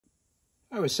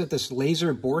I was sent this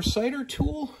laser Boresighter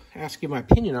tool, ask you my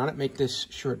opinion on it, make this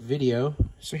short video.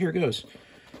 So here it goes.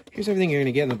 Here's everything you're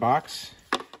gonna get in the box.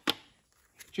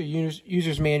 Your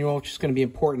user's manual, which is gonna be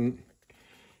important.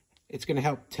 It's gonna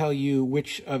help tell you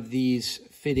which of these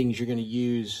fittings you're gonna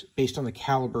use based on the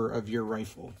caliber of your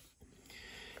rifle.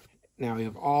 Now we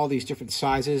have all these different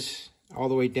sizes, all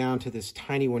the way down to this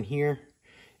tiny one here.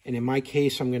 And in my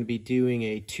case, I'm gonna be doing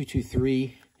a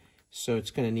 223, so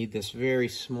it's gonna need this very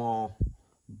small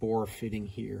bore fitting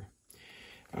here.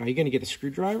 You're going to get a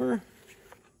screwdriver,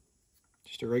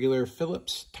 just a regular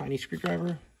Phillips tiny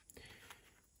screwdriver.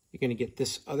 You're going to get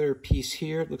this other piece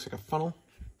here, it looks like a funnel.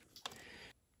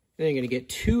 Then you're going to get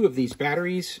 2 of these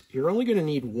batteries. You're only going to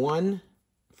need 1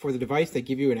 for the device. They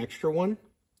give you an extra one.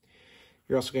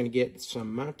 You're also going to get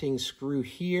some mounting screw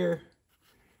here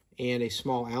and a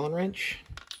small Allen wrench.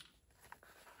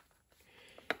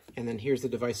 And then here's the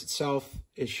device itself.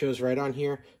 It shows right on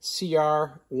here,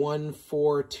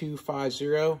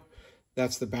 CR14250.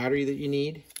 That's the battery that you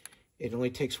need. It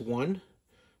only takes 1.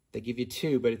 They give you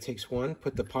 2, but it takes 1.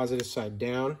 Put the positive side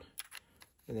down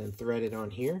and then thread it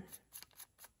on here.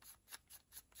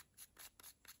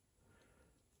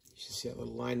 You should see that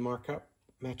little line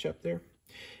match up there.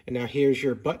 And now here's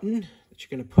your button that you're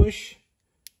going to push.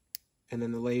 And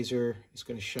then the laser is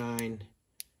going to shine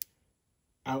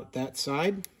out that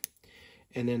side.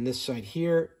 And then this side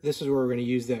here, this is where we're going to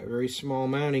use that very small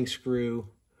mounting screw,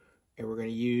 and we're going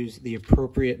to use the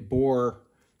appropriate bore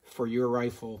for your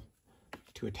rifle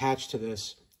to attach to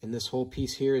this. And this whole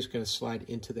piece here is going to slide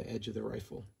into the edge of the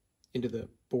rifle, into the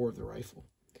bore of the rifle.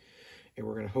 And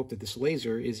we're going to hope that this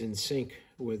laser is in sync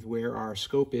with where our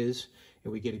scope is,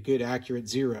 and we get a good accurate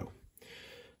 0.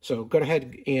 So go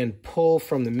ahead and pull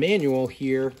from the manual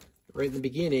here. Right in the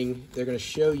beginning, they're going to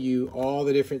show you all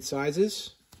the different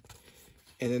sizes.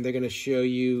 And then they're going to show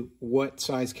you what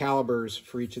size calibers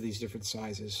for each of these different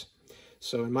sizes.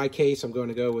 So in my case, I'm going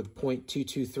to go with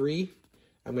 .223.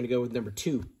 I'm going to go with number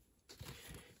 2.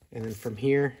 And then from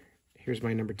here, here's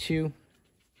my number 2.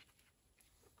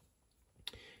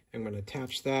 I'm going to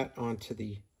attach that onto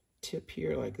the tip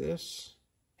here like this.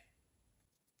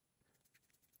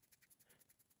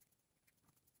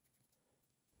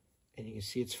 And you can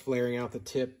see it's flaring out the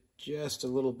tip just a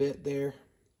little bit there.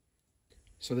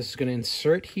 So this is going to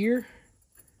insert here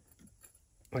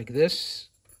like this,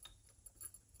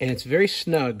 and it's very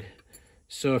snug.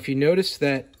 So if you notice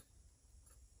that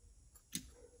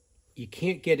you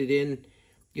can't get it in,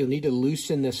 you'll need to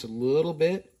loosen this a little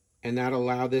bit, and that'll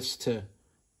allow this to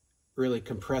really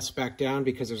compress back down,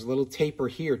 because there's a little taper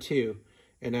here too.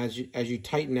 And as you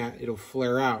tighten that, it'll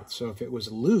flare out. So if it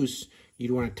was loose,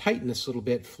 you'd want to tighten this a little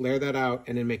bit, flare that out,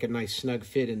 and then make a nice snug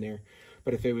fit in there.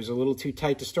 But if it was a little too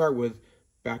tight to start with,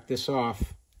 back this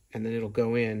off, and then it'll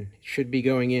go in. It should be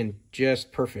going in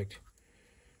just perfect.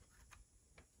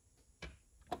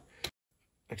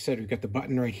 Like I said, we've got the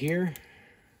button right here,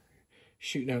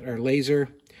 shooting out our laser.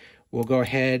 We'll go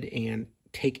ahead and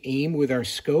take aim with our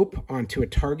scope onto a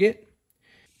target.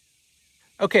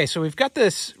 Okay, so we've got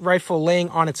this rifle laying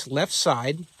on its left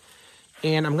side,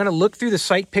 and I'm going to look through the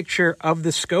sight picture of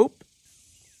the scope.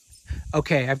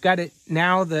 Okay, I've got it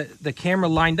now, the camera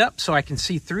lined up so I can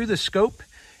see through the scope.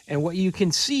 And what you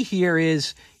can see here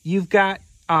is you've got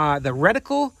the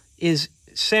reticle is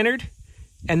centered,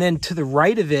 and then to the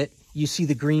right of it, you see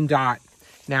the green dot.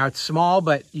 Now it's small,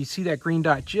 but you see that green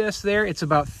dot just there. It's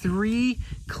about 3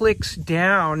 clicks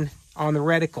down on the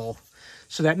reticle.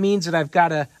 So that means that I've got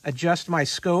to adjust my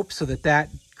scope so that that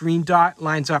green dot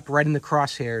lines up right in the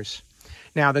crosshairs.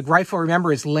 Now the rifle,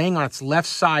 remember, is laying on its left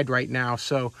side right now.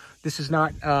 So this is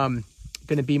not going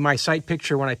to be my sight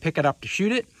picture when I pick it up to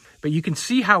shoot it. But you can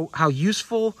see how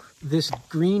useful this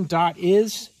green dot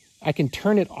is. I can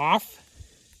turn it off,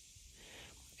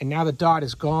 and now the dot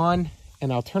is gone,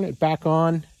 and I'll turn it back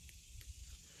on,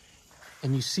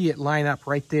 and you see it line up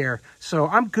right there. So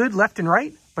I'm good left and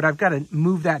right, but I've got to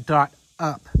move that dot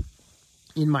up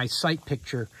in my sight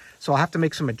picture. So I'll have to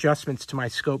make some adjustments to my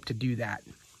scope to do that.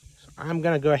 So I'm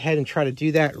going to go ahead and try to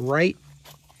do that right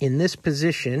in this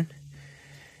position.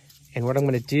 And what I'm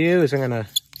going to do is I'm going to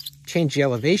change the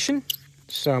elevation.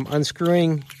 So I'm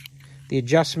unscrewing the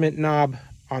adjustment knob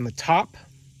on the top.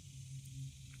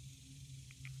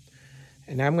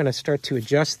 And now I'm going to start to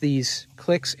adjust these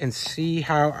clicks and see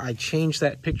how I change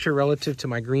that picture relative to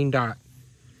my green dot.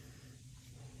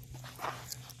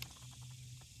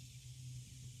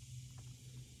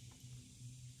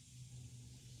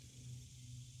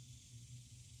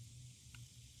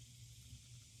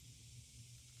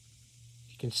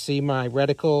 You can see my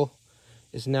reticle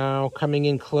is now coming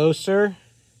in closer,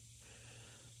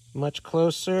 much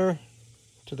closer.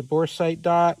 to the Boresight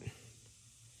dot.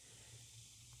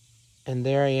 And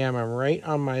there I am. I'm right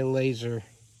on my laser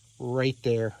right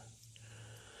there.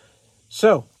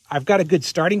 So I've got a good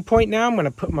starting point now. I'm going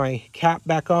to put my cap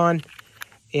back on.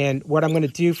 And what I'm going to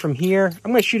do from here,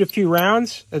 I'm going to shoot a few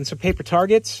rounds and some paper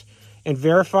targets and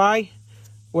verify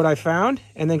what I found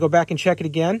and then go back and check it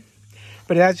again.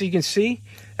 But as you can see,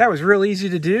 that was real easy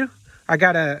to do. I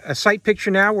got a sight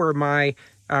picture now where my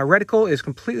reticle is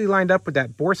completely lined up with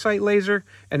that Boresight laser.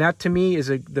 And that to me is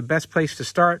the best place to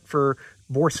start for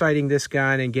boresighting this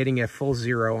gun and getting a full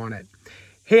 0 on it.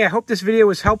 Hey, I hope this video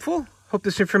was helpful. Hope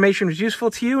this information was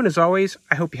useful to you. And as always,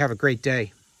 I hope you have a great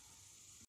day.